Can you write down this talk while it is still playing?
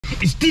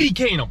It's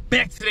DDK and I'm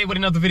back today with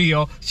another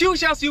video.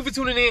 Shout out to you for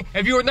tuning in.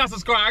 If you are not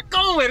subscribed,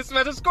 go ahead and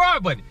smash the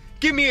subscribe button.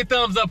 Give me a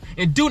thumbs up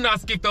and do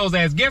not skip those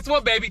ads. Guess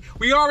what, baby?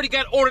 We already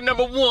got order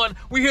number 1.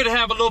 We're here to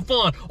have a little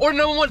fun. Order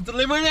number 1 is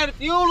delivering that. If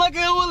you don't like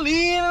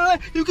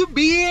it, you could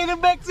be in the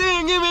back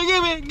saying,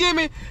 give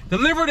me.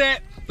 Deliver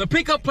that. The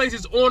pickup place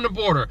is on the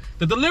border.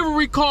 The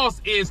delivery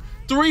cost is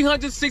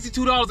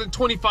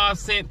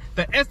 $362.25.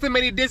 The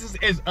estimated distance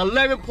is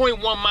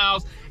 11.1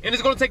 miles, and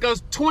it's gonna take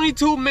us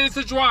 22 minutes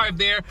to drive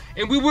there,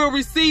 and we will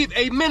receive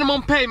a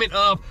minimum payment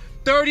of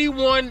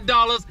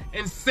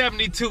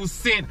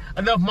 $31.72,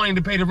 enough money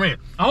to pay the rent.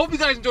 I hope you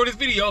guys enjoyed this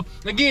video.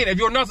 Again, if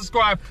you're not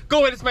subscribed, go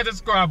ahead and smash the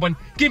subscribe button,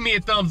 give me a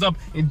thumbs up,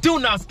 and do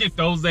not skip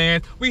those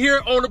ads. We're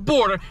here on the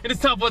border, and it's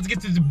time for us to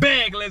get to this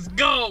bag. Let's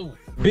go.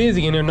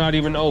 Busy, and they're not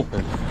even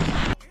open.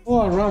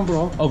 Go around,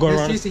 bro. Oh, go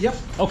around? Easy, yep.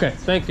 Okay,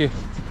 thank you.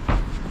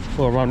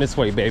 Go around this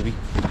way, baby.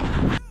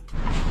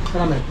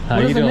 How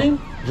What is the name?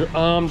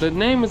 The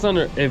name is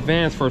under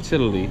Advanced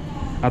Fertility.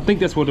 I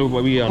think that's what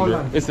we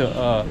under. It's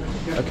a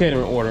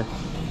catering order.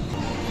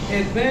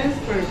 Advanced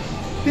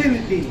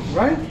Fertility,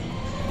 right?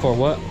 For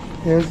what?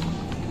 Yes.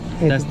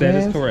 That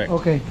is correct.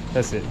 Okay.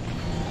 That's it.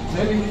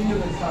 Maybe we need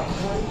to stop.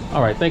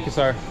 All right, thank you,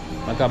 sir.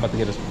 My God, about to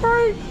get us.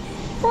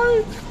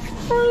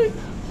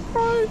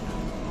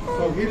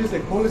 So here is the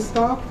cold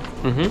stock.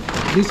 Mm-hmm.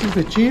 This is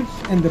the chips,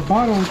 and the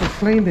bottom is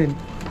explained.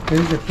 There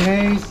is the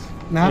place,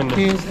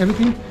 napkins,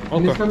 everything. Okay.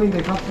 And it's coming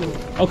the hot food.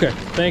 Okay,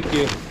 thank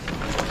you.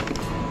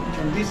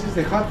 And this is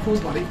the hot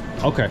food, buddy.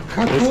 Okay.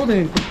 Hot food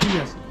and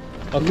tortillas.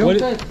 Okay. What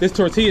is, this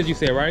tortillas you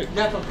said, right?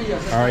 Yeah,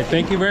 tortillas. All right,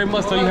 thank you very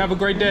much. So you have a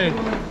great day.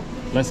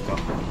 Let's go.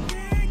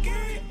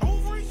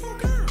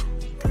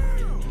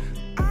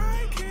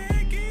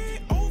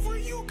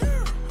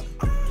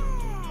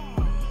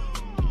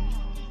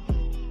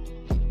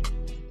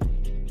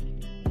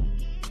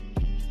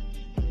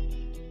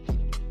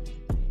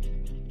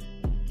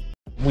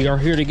 We are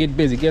here to get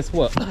busy. Guess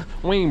what?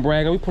 We ain't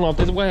bragging. We pull off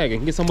this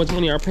wagon. Get so much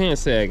money our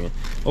pants sagging.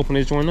 Open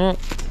this joint up.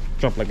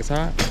 Drop like it's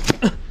hot.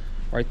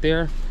 Right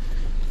there.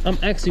 I'm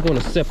actually going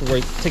to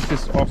take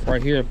this off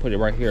right here and put it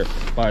right here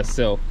by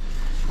itself,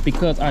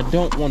 because I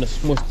don't want to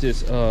smush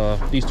this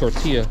these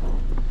tortillas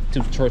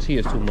too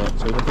much.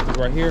 So we're gonna put this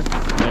right here.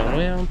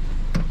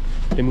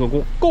 Then we're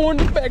gonna go in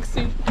the back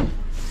seat.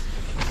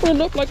 Run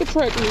up like a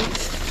track meet.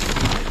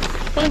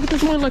 Trying to get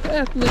this money like an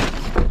athlete.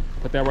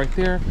 Put that right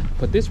there.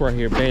 Put this right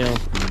here. Bam,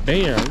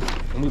 bam.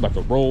 And we about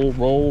to roll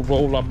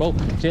our boat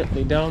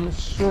gently down the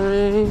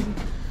stream.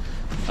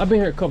 I've been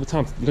here a couple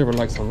times to deliver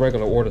like some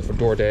regular orders for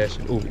DoorDash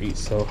and UberEats.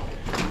 So,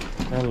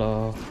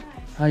 hello.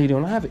 How you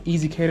doing? I have an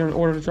easy catering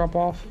order to drop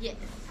off. Yes.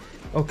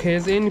 Okay,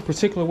 is there any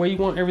particular way you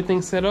want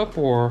everything set up,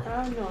 or? No, it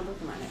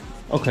doesn't matter.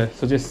 Okay,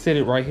 so just sit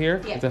it right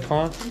here. Yeah. Is that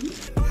fine?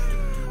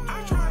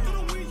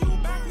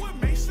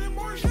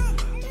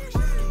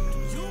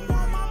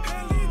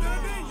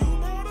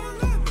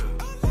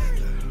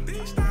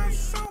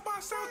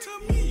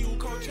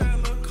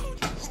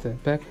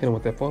 Step back, hit him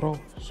with that photo.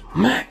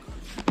 Smack!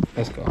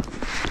 Let's go.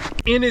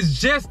 And it's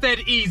just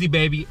that easy,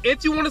 baby.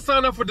 If you want to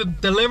sign up for the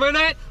Deliver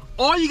That,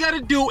 all you gotta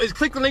do is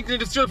click the link in the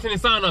description and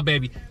sign up,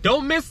 baby.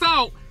 Don't miss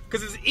out,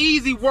 because it's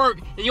easy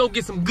work and you'll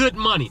get some good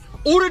money.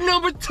 Order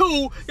number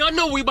 2, y'all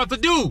know what we about to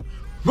do.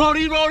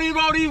 Rody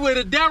with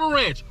a Dabber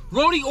Ranch.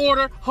 Rody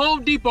order,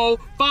 Home Depot,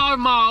 5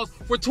 miles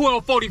for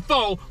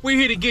 $12.44. We're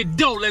here to get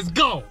dough. Let's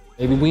go.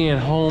 Baby, we in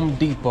Home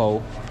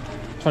Depot.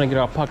 Trying to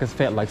get our pockets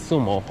fat like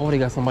sumo. Oh, they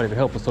got somebody to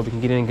help us so we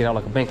can get in and get out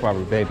like a bank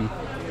robbery, baby. You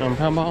know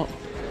what I'm talking about?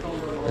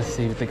 Let's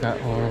see what they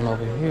got on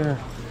over here.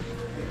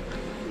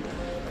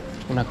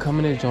 When I come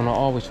in there, Jonah, I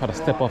always try to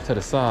step off to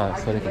the side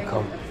so they can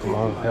come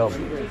on, help.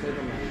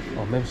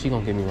 Oh, maybe she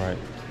gonna get me right.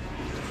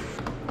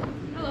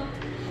 Hello.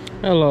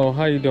 Hello,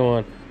 how you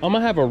doing? I'm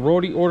gonna have a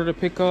Rody order to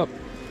pick up.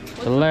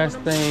 The last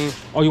thing.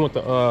 Oh, you want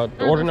the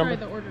order number?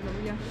 The order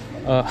number, yeah.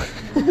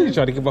 You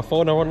try to get my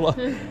phone number.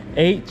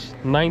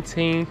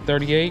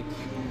 H1938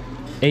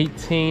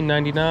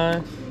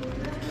 1899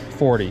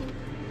 40.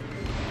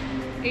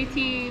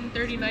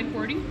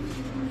 1839.40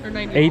 or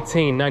 90.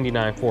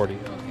 1899.40.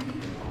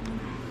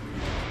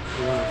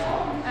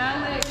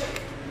 Alex,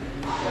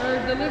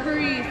 or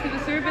deliveries to the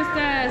service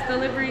desk.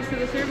 Deliveries to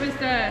the service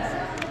desk.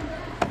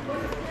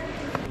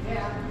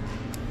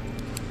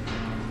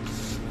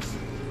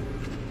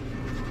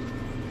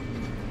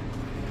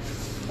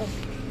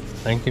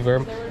 Thank you very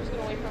much. So we're just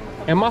gonna wait for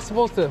them. Am I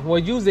supposed to? Well,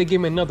 usually they give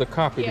me another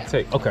copy to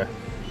take. Okay.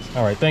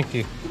 All right. Thank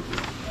you.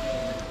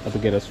 Have to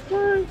get us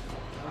right.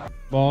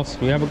 Boss,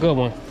 you have a good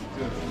one.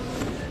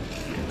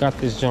 Got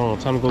this, John.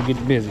 Time to go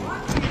get busy.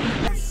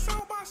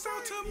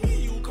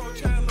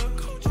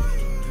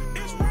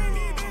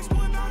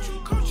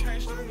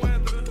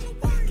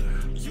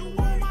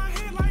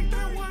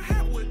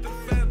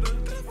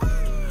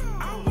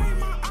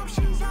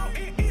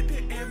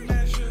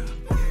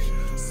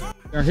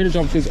 I'm here to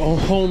jump this on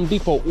Home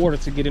Depot order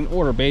to get an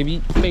order,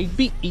 baby.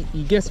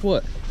 Guess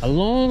what? A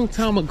long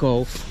time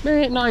ago,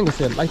 man, no, I ain't gonna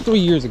say it, like 3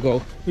 years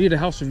ago, we did a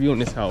house review on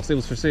this house. It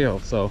was for sale,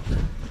 so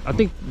I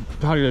think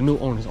probably the new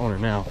owner's on it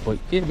now, but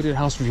yeah, we did a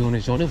house review on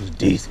this joint. It was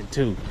decent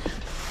too.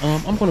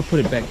 I'm gonna put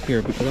it back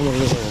here because I want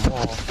to live on the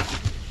wall.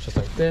 Just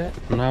like that.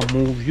 When I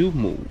move, you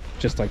move.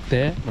 Just like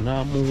that. When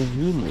I move,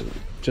 you move.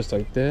 Just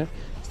like that.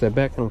 Step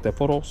back and with that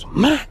photo.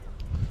 Smack!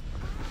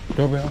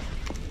 Doorbell.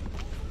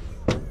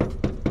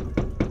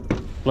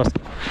 Let's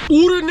go.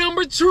 Order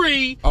number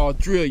 3. I'll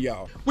drill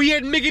y'all. We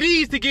at Mickey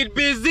D's to get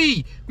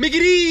busy. Mickey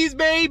D's,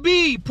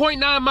 baby.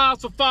 0.9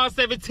 miles for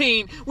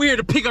 517. We're here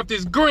to pick up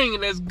this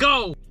green. Let's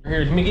go.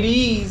 Here's Mickey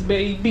D's,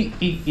 baby.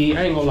 I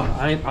ain't gonna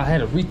lie. I had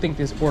to rethink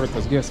this order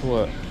because guess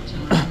what?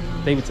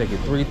 They would take it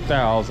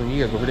 3,000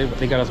 years, but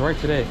they got us right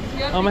today.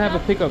 I'm gonna have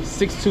to pick up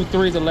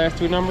 623 is the last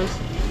 3 numbers.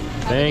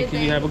 Thank you.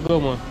 You have a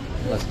good one.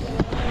 Let's go.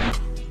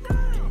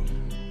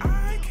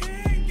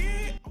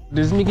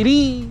 This is Mickey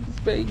D's,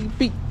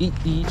 baby.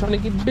 Trying to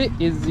get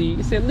busy.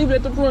 It said leave it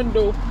at the front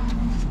door.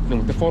 Then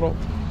with the photo,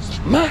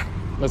 smack.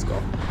 Let's go.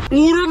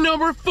 Order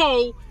number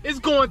 4 is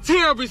going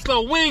terribly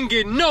slow. We ain't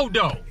getting no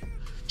dough.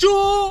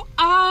 Jewel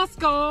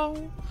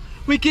Osco.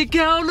 We can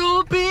count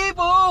on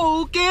people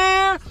who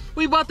care.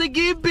 We about to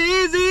get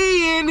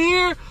busy in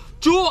here.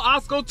 Jewel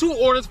Osco, 2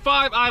 orders,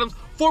 5 items,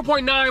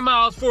 4.9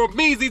 miles for a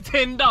measly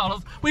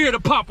 $10. We here to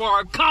pop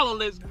our collar.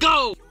 Let's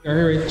go.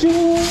 Here at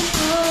Jewel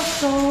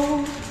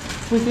Osco.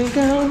 We can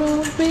count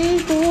on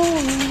people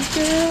who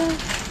care.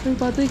 We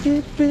about to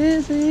get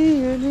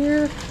busy in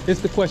here.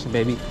 It's the question,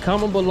 baby.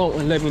 Comment below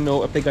and let me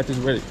know if they got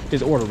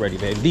this order ready,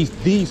 baby.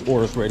 These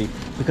orders ready.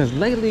 Because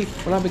lately,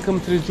 when I've been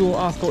coming to the Jewel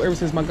Osco, ever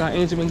since my guy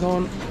Angel been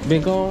gone, I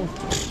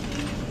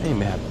ain't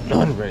been having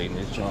none ready in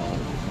this job.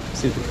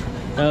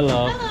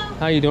 Hello.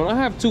 How you doing? I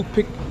have two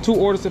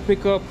orders to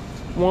pick up.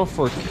 One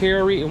for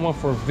Carrie and one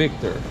for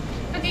Victor.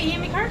 Okay,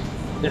 hand me card.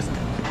 Yes.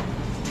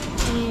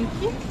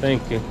 Thank you.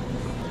 Thank you.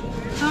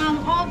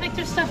 All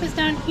Victor's stuff is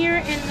down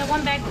here, and the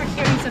one bag for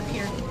Carrie's up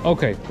here.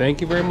 Okay,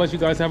 thank you very much. You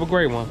guys have a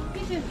great one.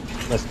 You too.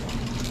 Let's go.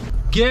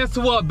 Guess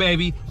what,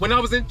 baby? When I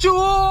was in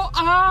Jewel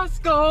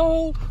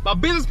Osco, my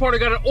business partner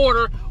got an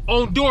order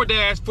on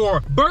DoorDash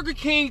for Burger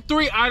King,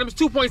 3 items,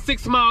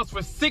 2.6 miles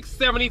for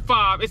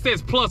 $6.75. It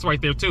says plus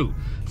right there too.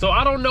 So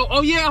I don't know.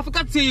 Oh yeah, I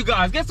forgot to tell you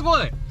guys. Guess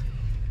what?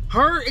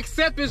 Her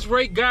acceptance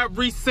rate got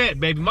reset,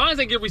 baby. Mine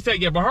didn't get reset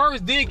yet, but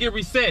hers did get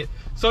reset.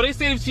 So they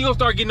said she gonna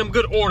start getting them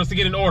good orders to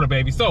get an order,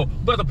 baby. So,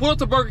 but to pull up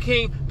to Burger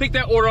King, pick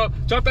that order up,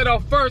 drop that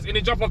off first, and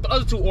then drop off the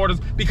other 2 orders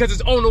because it's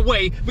on the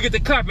way. We get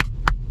to clap it.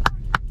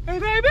 Hey,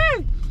 baby!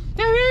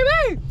 Hey,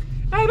 baby!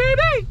 Hey,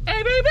 baby!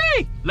 Hey,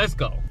 baby! Let's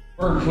go.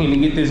 Burger King to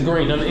get this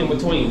green, nothing in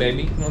between,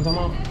 baby. You know what I'm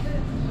talking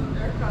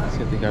about? Let's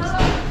get the guys.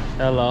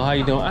 Hello, how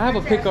you doing? I have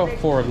a pickup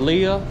for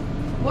Leah.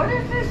 What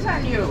is this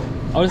on you?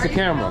 Oh, it's a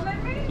camera.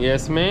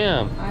 Yes,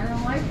 ma'am. I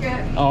don't like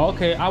it. Oh,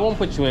 okay. I won't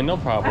put you in, no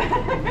problem.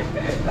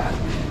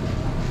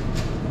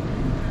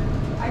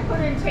 I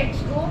couldn't take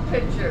school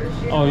pictures.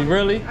 You Oh, know?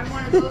 really? I'm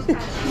one of those kind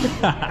of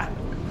people.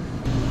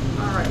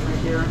 All right, my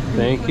dear.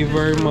 Thank you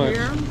very much.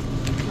 Here?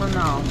 Well,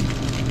 no.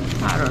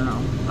 I don't know.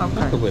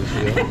 Okay. I could put it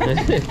here.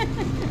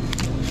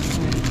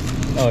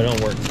 Oh, it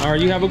don't work. All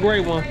right, you have a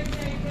great one.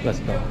 Let's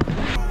go.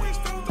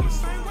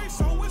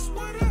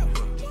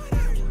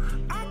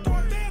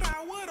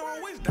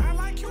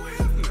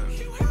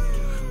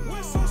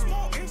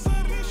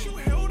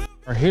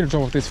 We're here to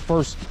drop off this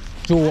first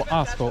Jewel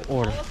Osco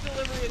order.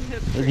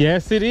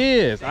 Yes, it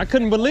is. I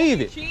couldn't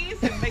believe it.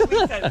 Cheese and make me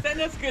sense. Send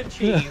us good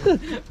cheese.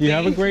 You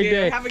have a great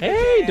day. Have a good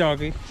hey, day.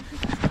 doggy.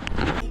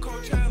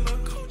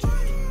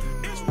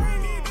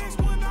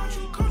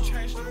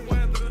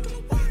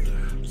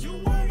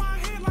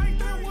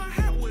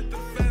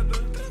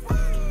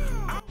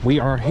 We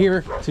are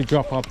here to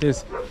drop off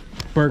this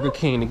Burger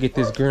King to get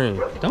this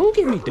green. Don't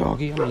get me,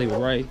 doggy. I'm gonna leave it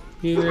right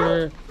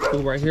here. Go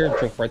right here,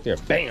 drop right there.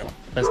 Bam.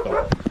 Let's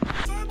go.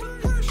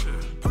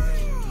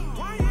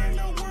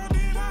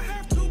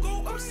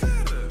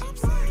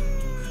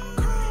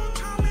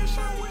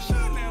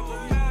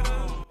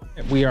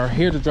 We are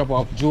here to drop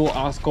off Jewel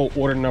Osco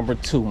order number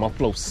 2. My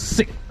flow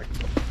sick.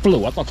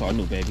 Flew. I thought y'all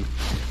knew, baby.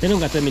 They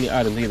don't got that many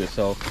items either,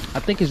 so I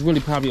think it's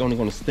really probably only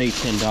going to stay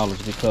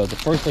 $10 because the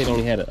first plate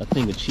only had a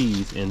thing of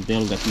cheese, and they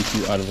only got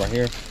these 2 items right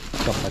here.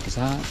 Stuff like it's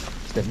hot.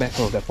 Step back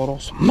on that photo.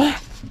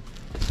 Smack.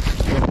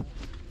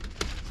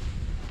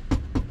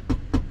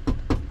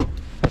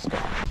 Let's go.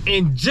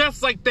 And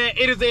just like that,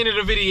 it is the end of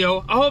the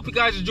video. I hope you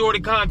guys enjoyed the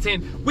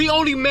content. We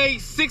only made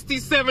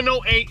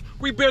 $67.08.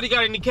 We barely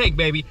got any cake,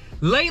 baby.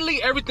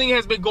 Lately, everything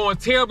has been going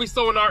terribly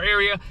slow in our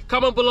area.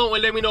 Comment below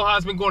and let me know how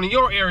it's been going in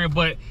your area,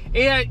 but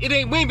we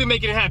ain't been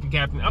making it happen,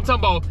 Captain. I'm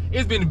talking about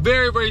it's been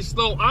very, very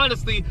slow.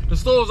 Honestly, the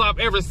slowest I've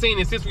ever seen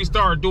it since we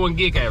started doing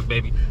gig ads,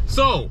 baby.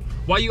 So,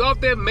 while you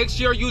out there, make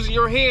sure you're using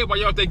your head while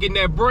you're out there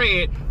getting that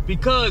bread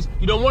because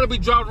you don't want to be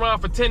driving around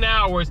for 10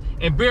 hours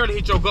and barely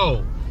hit your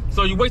goal.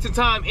 So you're wasting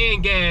time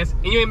and gas,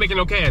 and you ain't making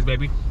no cash,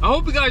 baby. I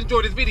hope you guys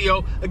enjoyed this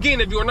video. Again,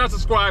 if you are not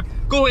subscribed,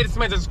 go ahead and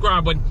smash the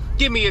subscribe button.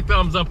 Give me a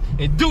thumbs up,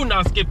 and do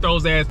not skip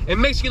those ads.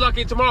 And make sure you lock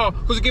in tomorrow,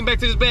 because we're getting back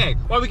to this bag.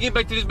 Why are we getting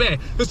back to this bag?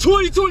 Because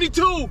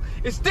 2022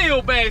 is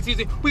still bag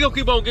season. We gonna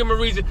keep on giving a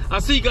reason.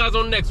 I'll see you guys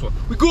on the next one.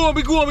 We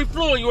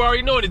flowing. You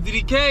already know it. It's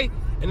DDK,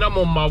 and I'm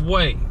on my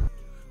way.